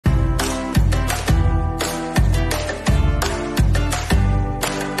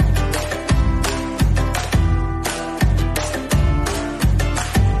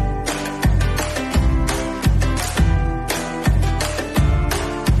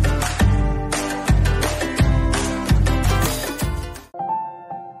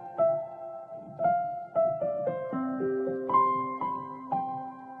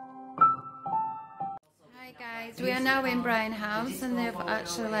now in Brian House, and they've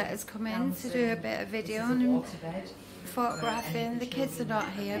actually let us come in to do a bit of video and photographing. The kids are not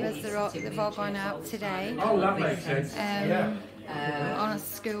here as they've all gone out today. Oh, that makes sense. On a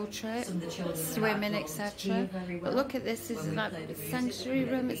school trip, swimming, etc. But look at this, this is like a sensory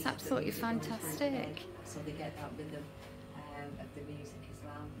room, it's absolutely fantastic. So they get that rhythm of the music as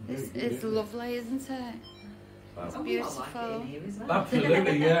well. This is lovely, isn't it? It's beautiful.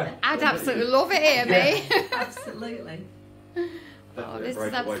 Absolutely, yeah. I'd absolutely love it here, me. Absolutely. Oh, this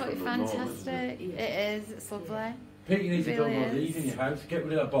is absolutely fantastic. It is, it's lovely. Pete, you need to build one of these in your house. Get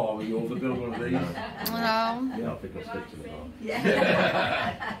rid of that bar with yours and build one of these. No. Yeah, I think I'll stick to the bar.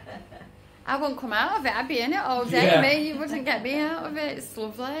 Yeah. I won't come out of it. I'd be in it all day, mate. You wouldn't get me out of it. It's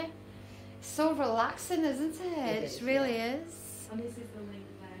lovely. It's so relaxing, isn't it? It really is. And this is the link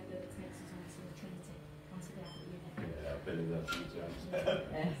there that takes us onto the Trinity, onto the Abbey. Yeah, I've been in there a few times.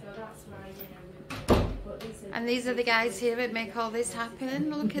 So that's why, but And these are the guys here that make all this happen.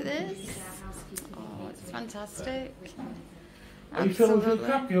 Look at this. Oh, it's fantastic. Are you filming for the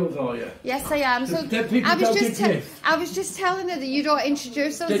Crap Girls, are you? Yes, I am. So I was just telling her that you don't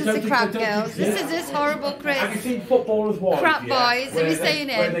introduce us as the Crap Girls. This is this horrible Chris. Have you seen Footballers' Wives? Crap Boys, have you seen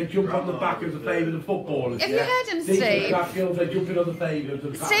him? Where they jump on the back of the favourite of footballers. Have you heard him, These are the Steve? Crap Girls, they're jumping on the favourite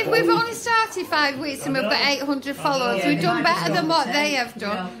of the Steve, we've only started 5 weeks and we've got 800 followers. We've done better than what they have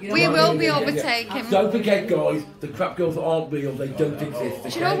done. We will be overtaken. Don't forget, guys, the Crap Girls aren't real, they don't exist.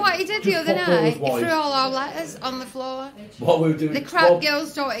 Do you know what he did the other night? He threw all our letters on the floor. What we were doing. The Crap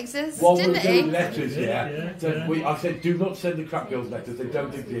Girls don't exist, didn't he? Letters, I said, do not send the Crap Girls letters, they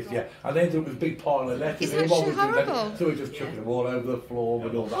don't exist, and then there was a big pile of letters. It's actually horrible. So we're just chucking them all over the floor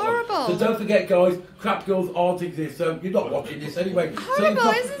and all that. Horrible. So don't forget, guys, Crap Girls aren't exist, so you're not watching this anyway. Horrible,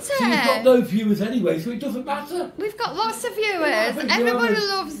 isn't it? So you've got no viewers anyway, so it doesn't matter. We've got lots of viewers. Everybody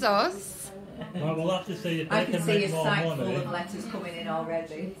loves us. Well, we'll have to see if I they can can see a make more site full money. of letters coming in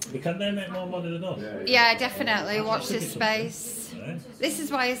already. Can they make more money than us? Yeah, definitely. Watch this space. This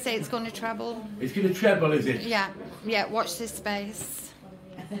is why I say it's going to treble. It's going to treble, is it? Yeah, watch this space.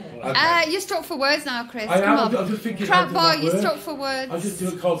 Okay. You're stuck for words now, Chris. I am, Come on. I'm just thinking Crap how boy, does that you're work? stuck for words. I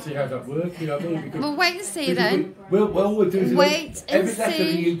just can't see how that works, Well, wait and see then. We'll do is Wait and every letter that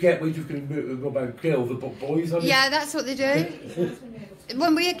see. you get, we're just going to go about girls and put boys on it. Yeah, that's what they do.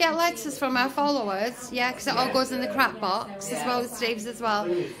 When we get letters from our followers, because it all goes in the crap box, as well as Steve's as well,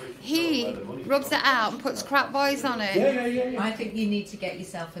 he rubs it out and puts Crap Boys on it. Yeah. I think you need to get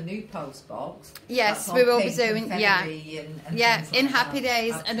yourself a new post box. Yes, That's we all will be pink doing, and feathery and in things like Happy that.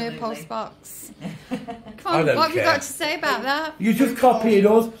 Days, a new Absolutely. post box. I Come on, don't what have you care. got to say about that? You just copying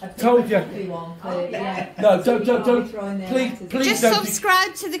us. Told you. No, don't. Please Just don't.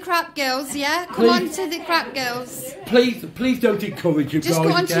 subscribe to the Crap Girls, yeah? Come on to the Crap Girls. Please don't encourage you Just guys.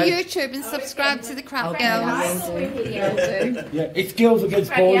 go onto okay? YouTube and subscribe to the Crap Okay. Girls. Yeah, it's girls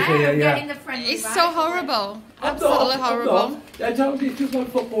against boys here. Yeah. It's so horrible. I'm Absolutely not, horrible. I'm not. I told you, it's just like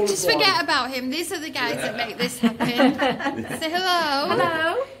football. Just forget about him. These are the guys that make this happen. Say hello.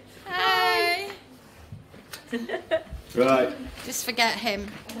 Hello. Hi. Right. Just forget him.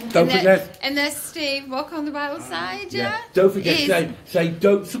 Don't forget. And there's Steve. Walk on the right side, yeah? Don't forget. He's- Say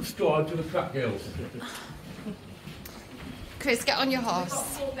don't subscribe to the Crap Girls. Chris, get on your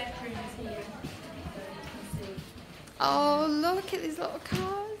horse. 4 bedrooms here. Oh, look at these little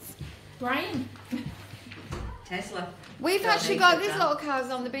cars. Brian. Tesla. We've Don't actually need got it these now. little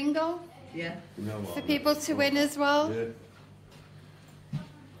cars on the bingo Yeah. You know what? for people to win as well. Yeah.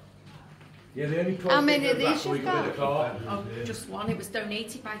 Yeah, the only How many of these you've got? Oh, just one. It was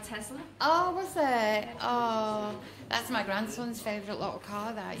donated by Tesla. Oh, was it? Oh, that's my grandson's favourite little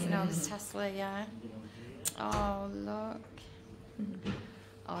car, that, you know, this Tesla, yeah. Oh, look.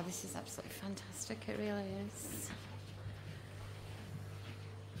 Oh, this is absolutely fantastic, it really is.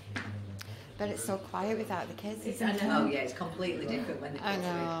 But it's so quiet without the kids, isn't it? Oh yeah, it's completely different when they I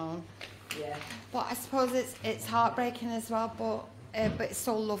know. Yeah. But I suppose it's heartbreaking as well, but it's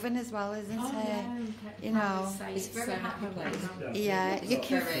so loving as well, isn't it? You know. It's very happy place. Yeah, you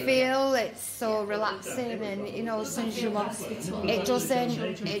can feel it's so relaxing, and you know, as soon as you walk, it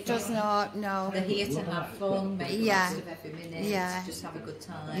does not, no. They're here to have fun, make the most of every minute, just have a good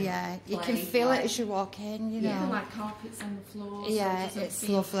time. Yeah, you play, can feel it as you walk in, you know. Like carpets on the floor. Yeah, so it it's doesn't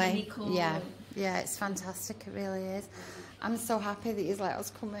feel lovely. clinical. Yeah, it's fantastic, it really is. I'm so happy that he's let us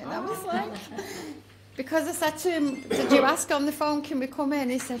come in. I was like, because I said to him, did you ask on the phone, can we come in?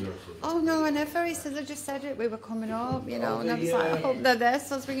 He said, oh no, I never. He said, I just said it, we were coming up, you know. And I was like, I hope they're there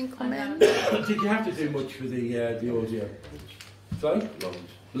so we can come in. Did you have to do much for the audio? Sorry? Loads.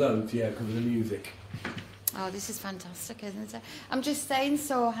 Loads, yeah, because of the music. Oh, this is fantastic, isn't it? I'm just saying,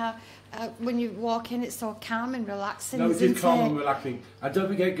 so how when you walk in, it's so calm and relaxing. No, it's isn't just calm it? and relaxing. And don't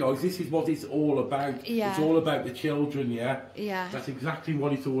forget, guys, this is what it's all about. Yeah. It's all about the children, yeah? Yeah. That's exactly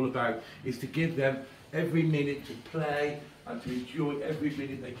what it's all about, is to give them every minute to play and to enjoy every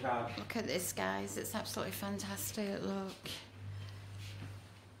minute they can. Look at this, guys. It's absolutely fantastic. Look.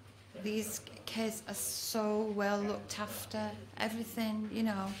 These kids are so well looked after. Everything, you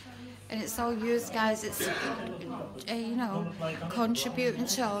know. And it's all used, guys. It's, you know, contributing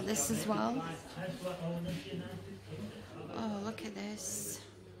to all this as well. Oh, look at this.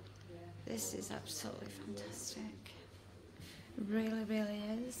 This is absolutely fantastic. It really, really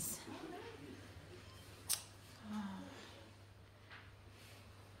is. Oh.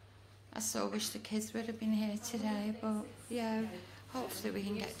 I so wish the kids would have been here today, but yeah, hopefully we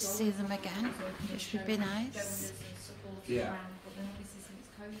can get to see them again, which would be nice. Yeah.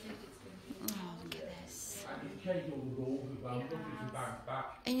 Oh, look at this.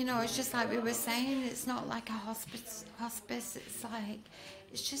 And you know, it's just like we were saying, it's not like a hospice, it's like,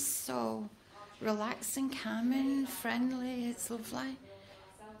 it's just so relaxing, calming, friendly, it's lovely.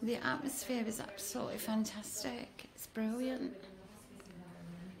 The atmosphere is absolutely fantastic, it's brilliant.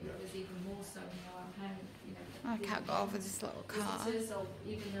 There's even more so now at home, you know. I can't go over this little car. Visitors, or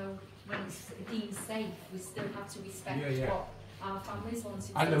even though when it's deemed safe, we still have to respect what our families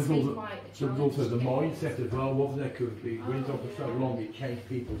wanted. And there was, there was also the mindset as well, wasn't there? Because we went on for so long, it changed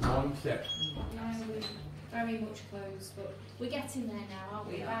people's mindset. Yeah, we're very much closed, but we're getting there now, aren't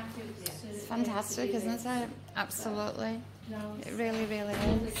we? It's fantastic, isn't it? Absolutely. It really, really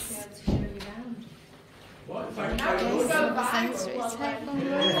is.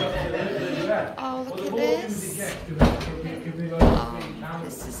 Oh, look at this. Oh,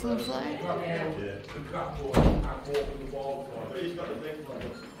 this is lovely.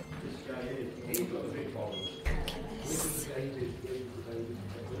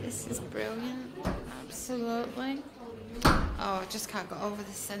 This is brilliant. Absolutely. Oh, I just can't get over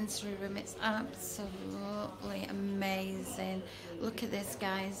the sensory room. It's absolutely amazing. Look at this,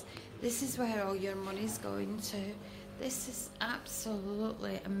 guys. This is where all your money's going to. This is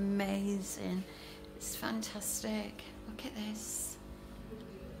absolutely amazing. It's fantastic. Look at this.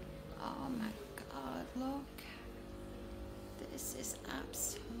 Oh my God, look. This is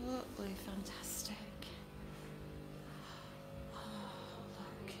absolutely fantastic. Oh,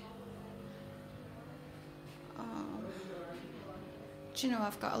 look. Oh. Do you know,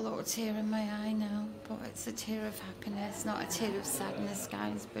 I've got a little tear in my eye now, but it's a tear of happiness, not a tear of sadness,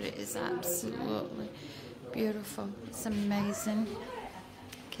 guys, but it is absolutely beautiful. It's amazing.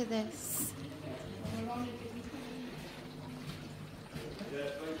 Look at this.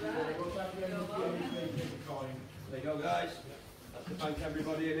 There you go, guys. That's to thank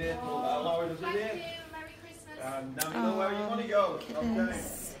everybody in here for allowing us in here. Thank you, Merry Christmas. And now you know where you want to go. Look at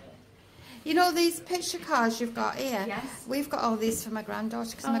this. You know these picture cards you've got here? Yes. We've got all these for my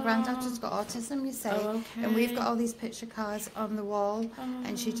granddaughter, because my granddaughter's got autism, you see. Oh, okay. And we've got all these picture cards on the wall,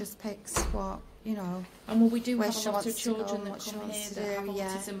 and she just picks what, you know. And well, we do where have she a lot of wants to go children and that what she come wants here to that have do,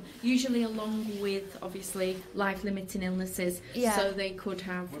 yeah. autism, usually along with, obviously, life-limiting illnesses, Yeah. so they could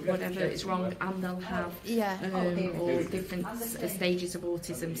have whatever is wrong, and they'll have Yeah. all different stages of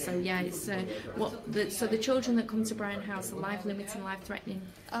autism. So yeah, it's so the children that come to Brian House are life-limiting, life-threatening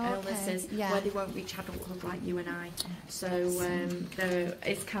illnesses yeah. where they won't reach adulthood like you and I. So there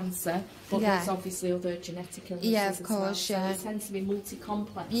is cancer, but Yeah. there's obviously other genetic illnesses. Yeah, of as well. course, So yeah. it tends to be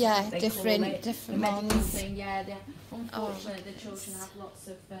multi-complex. Yeah, they different- call it. different The medical ones. thing, yeah, unfortunately, The children have lots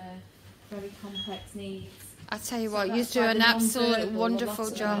of very complex needs. I tell you So what, you that's do why an the absolute non-verbal, wonderful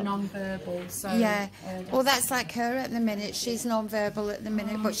lots of job. Non-verbal, so Yeah, well that's like her at the minute. She's non-verbal at the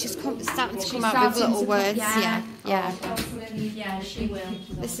minute, but she's starting to come out with starting little to- words. yeah. Yeah. Yeah, she will.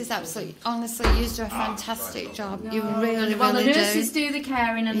 This is absolutely, honestly, you do a fantastic job. You really, well, the really nurses do. do the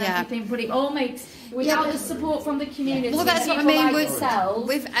caring and Yeah. everything, but it all makes without the support from the community. Well, that's what I people mean like with yourselves,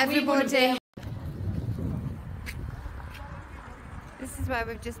 with we wouldn't be everybody. This is where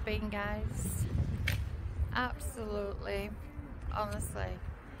we've just been, guys. Absolutely, honestly.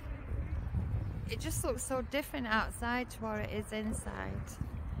 It just looks so different outside to what it is inside.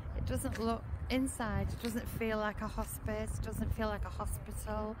 It doesn't look inside, it doesn't feel like a hospice, it doesn't feel like a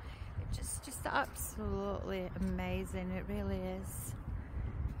hospital. It's just absolutely amazing, it really is.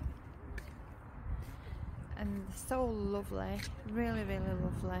 And so lovely, really, really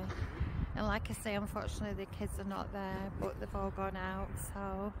lovely. And like I say, unfortunately the kids are not there, but they've all gone out,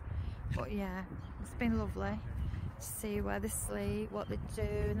 so, but yeah, it's been lovely to see where they sleep, what they do,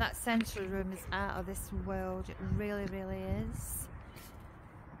 and that sensory room is out of this world. It really, really is.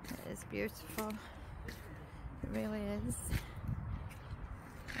 It is beautiful. It really is.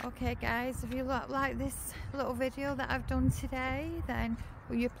 Okay guys, if you like this little video that I've done today, then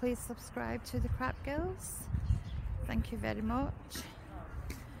will you please subscribe to the Crap Girls? Thank you very much.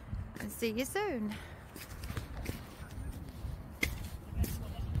 And see you soon.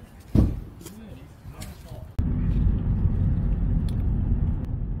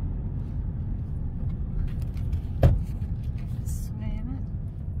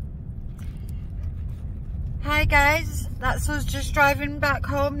 Hi guys, that's us just driving back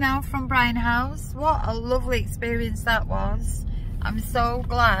home now from Bryan House. What a lovely experience that was. I'm so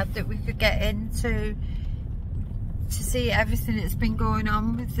glad that we could get in to see everything that's been going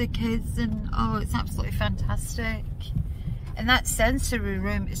on with the kids, and oh, it's absolutely fantastic. And that sensory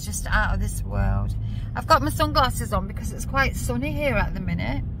room is just out of this world. I've got my sunglasses on because it's quite sunny here at the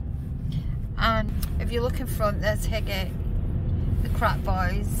minute. And if you look in front, there's Higgett, the Crap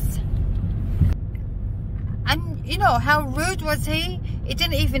Boys. And you know, how rude was he? He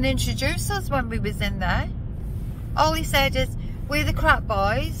didn't even introduce us when we was in there. All he said is, we're the Crap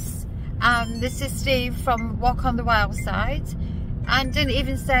Boys, and this is Steve from Walk on the Wild Side, and didn't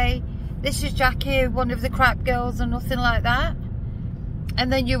even say, this is Jackie, one of the Crap Girls, or nothing like that.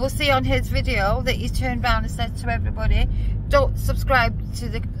 And then you will see on his video that he turned around and said to everybody, don't subscribe to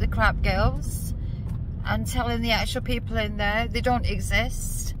the Crap Girls, and telling the actual people in there they don't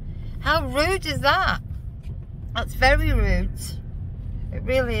exist. How rude is that? That's very rude. It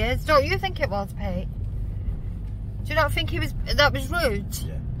really is. Don't you think it was, Pete? Do you not think that was rude?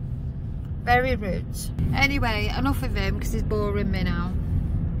 Yeah. Very rude. Anyway, enough of him because he's boring me now.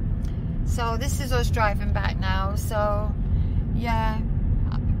 So this is us driving back now. So yeah,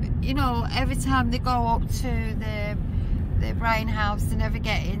 you know, every time they go up to the Bryan House, they never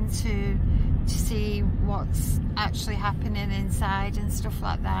get into to see what's actually happening inside and stuff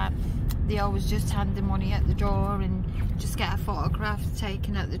like that. They always just hand the money at the door and just get a photograph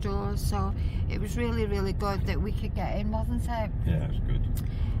taken at the door. So it was really, really good that we could get in, wasn't it? Yeah, it was good.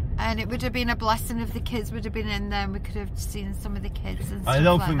 And it would have been a blessing if the kids would have been in there and we could have seen some of the kids and stuff I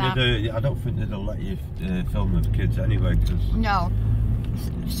don't like think that. I don't think they'd let you film the kids anyway, because no.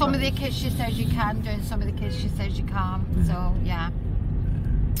 Some of the kids she says you can do, and some of the kids she says you can't. So yeah.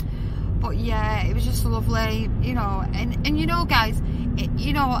 But yeah, it was just lovely, you know. And you know, guys,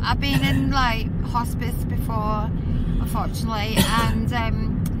 you know, I've been in like hospice before, unfortunately, and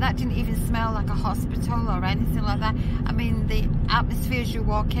that didn't even smell like a hospital or anything like that. I mean, the atmosphere as you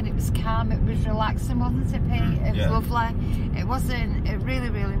walk in, it was calm, it was relaxing, wasn't it, Pete? It was lovely. It wasn't, it really,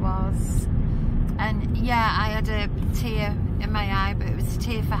 really was. And yeah, I had a tear in my eye, but it was a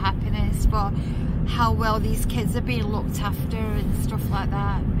tear for happiness, for how well these kids are being looked after and stuff like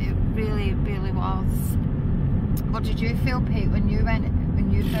that. It really, really was. What did you feel, Pete, when you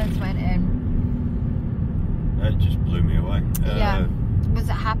first went in? It just blew me away. Yeah. Was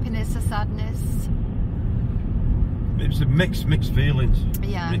it happiness or sadness? It was a mixed feelings.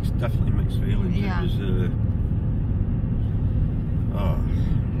 Yeah. Definitely mixed feelings. Yeah. It was.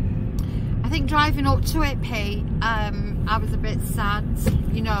 I think driving up to it, Pete, I was a bit sad,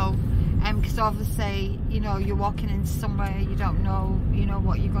 you know, because obviously, you know, you're walking into somewhere you don't know, you know,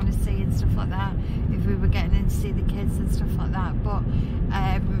 what you're going to see and stuff like that. If we were getting in to see the kids and stuff like that, but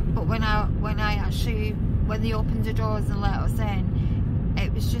when they opened the doors and let us in,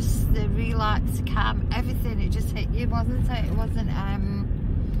 it was just the relaxed, calm, everything. It just hit you, wasn't it? It wasn't.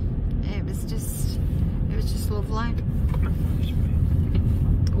 It was just lovely.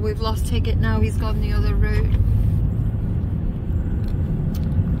 We've lost Higgett now. He's gone the other route.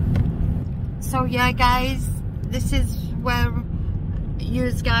 So yeah, guys, this is where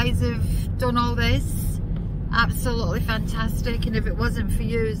you guys have done all this. Absolutely fantastic. And if it wasn't for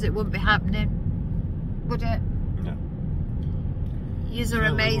you, it wouldn't be happening, would it? No. Yous are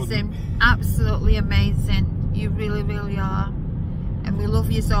amazing. Absolutely amazing. You really, really are. And we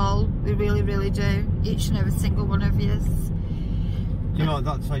love yous all. We really, really do. Each and every single one of yous. You know,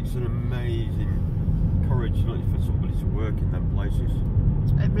 that takes an amazing courage, not for somebody to work in them places.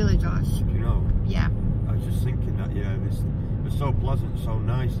 It really does. You know? Yeah. I was just thinking that, yeah, they're so pleasant, so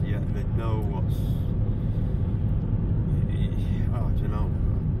nice, yet they know what's, I don't know,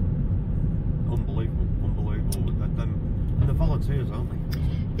 unbelievable. And the volunteers, aren't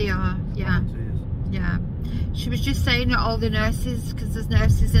they? They are, yeah. Volunteers. Yeah. She was just saying that all the nurses, because there's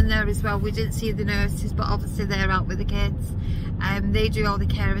nurses in there as well. We didn't see the nurses, but obviously they're out with the kids. They do all the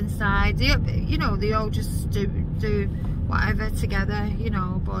care inside. You know, they all just do whatever together, you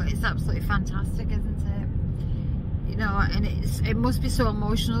know, but it's absolutely fantastic, isn't it? You know, and it must be so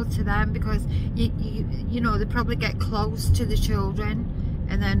emotional to them, because you know, they probably get close to the children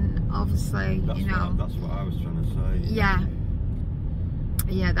And then obviously, that's you know, that's what I was trying to say. Yeah.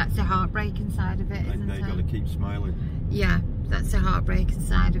 Yeah, that's the heartbreaking side of it, isn't it? You've got to keep smiling. Yeah, that's the heartbreaking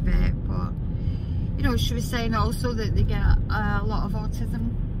side of it. But you know, she was saying also that they get a lot of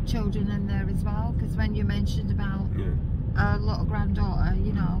autism children in there as well. Because when you mentioned about a little granddaughter,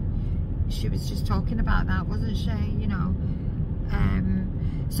 you know, she was just talking about that, wasn't she? You know,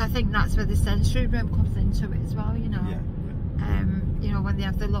 so I think that's where the sensory room comes into it as well. You know. You know, when they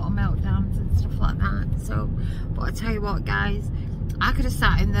have the little meltdowns and stuff like that. So, but I tell you what, guys, I could have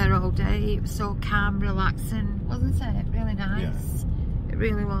sat in there all day. It was so calm, relaxing, wasn't it? Really nice. Yeah. It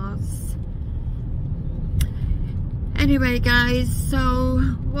really was. Anyway, guys, so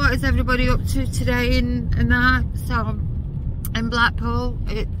what is everybody up to today and that? So, in Blackpool,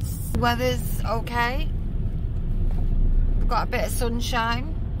 the weather's okay. We've got a bit of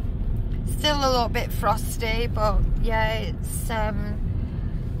sunshine. Still a little bit frosty, but yeah, it's at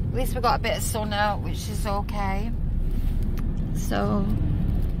least we've got a bit of sun out, which is okay. So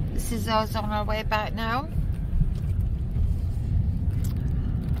this is us on our way back now,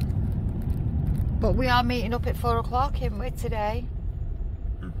 but we are meeting up at 4 o'clock, aren't we, today?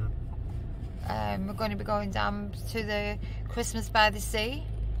 We're going to be going down to the Christmas by the Sea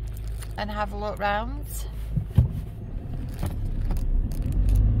and have a look round.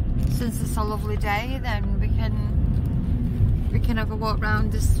 Since it's a lovely day, then we can have a walk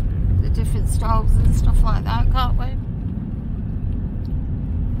around the different stalls and stuff like that, can't we?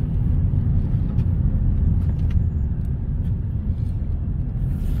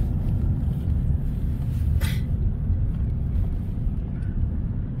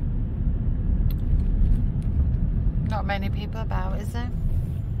 Not many people about, is there?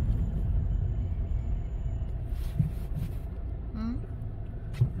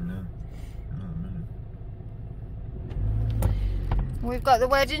 We've got the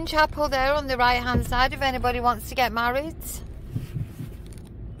wedding chapel there on the right hand side if anybody wants to get married.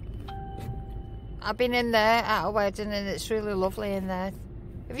 I've been in there at a wedding and it's really lovely in there.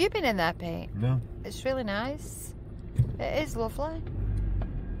 Have you been in there, Pete? No. It's really nice. It is lovely.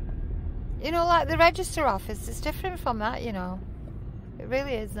 You know, like the register office, it's different from that, you know. It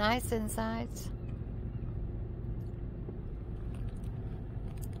really is nice inside.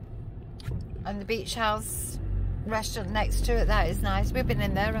 And the beach house restaurant next to it, that is nice. We've been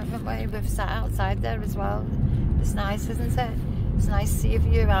in there, haven't we? We've sat outside there as well. It's nice, isn't it? It's nice to see a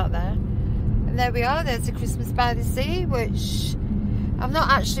view out there. And there we are, there's the Christmas by the Sea, which I've not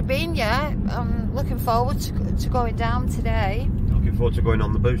actually been yet. I'm looking forward to going down today. Looking forward to going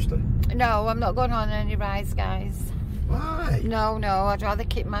on the booster? No, I'm not going on any rides, guys. Why? No, I'd rather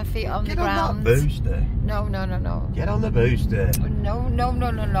keep my feet on the ground. Get on that booster. No. Get on the booster. No.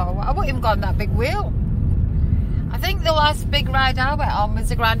 I wouldn't even go on that big wheel. I think the last big ride I went on was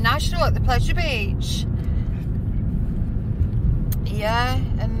the Grand National at the Pleasure Beach. Yeah,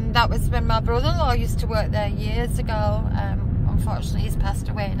 and that was when my brother-in-law used to work there years ago. Unfortunately, he's passed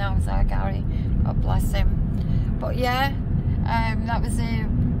away now, so Gary, God bless him. But yeah, that was a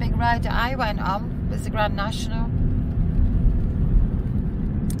big ride that I went on, was the Grand National.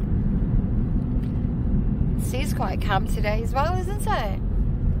 The sea's quite calm today as well, isn't it?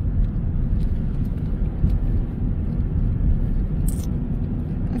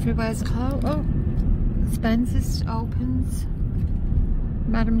 Everywhere's closed. Oh, Spencer's opens.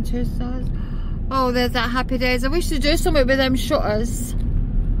 Madame Tussauds. Oh, there's that Happy Days. I wish to do something with them shutters.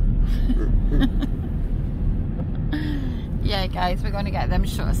 Yeah, guys, we're going to get them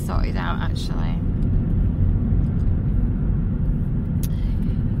shutters sorted out, actually.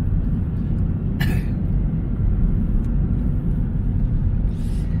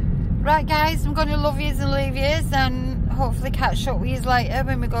 Right, guys, I'm going to love yous and leave yous and hopefully catch up with yous later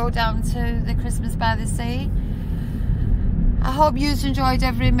when we go down to the Christmas by the Sea. I hope yous enjoyed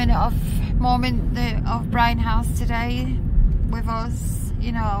every minute of moment of Brian House today with us,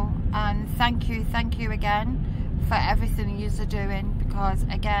 you know, and thank you again for everything yous are doing, because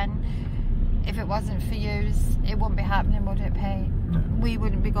again, if it wasn't for yous, it wouldn't be happening, would it, Pete? No. We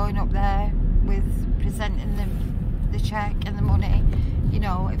wouldn't be going up there with presenting the cheque and the money, you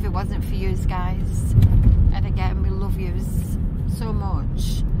know, if it wasn't for yous guys. And again, we love yous so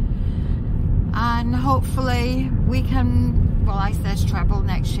much, and hopefully we can, well, I said treble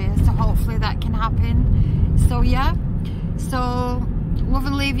next year, so hopefully that can happen. So yeah, so love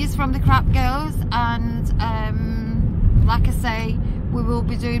and leave yous from the Crap Girls, and like I say, we will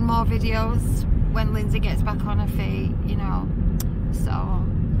be doing more videos when Lindsay gets back on her feet, you know. So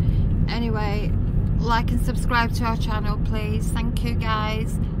anyway, like and subscribe to our channel, please. Thank you,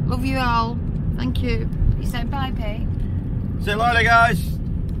 guys. Love you all. Thank you. You said bye, Pete. See you later, guys.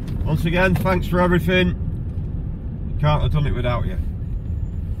 Once again, thanks for everything. Can't have done it without you.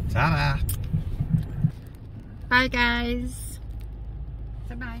 Ta-da! Bye, guys.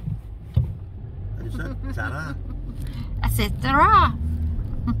 Say bye. I just said ta-da. I said ta-ra.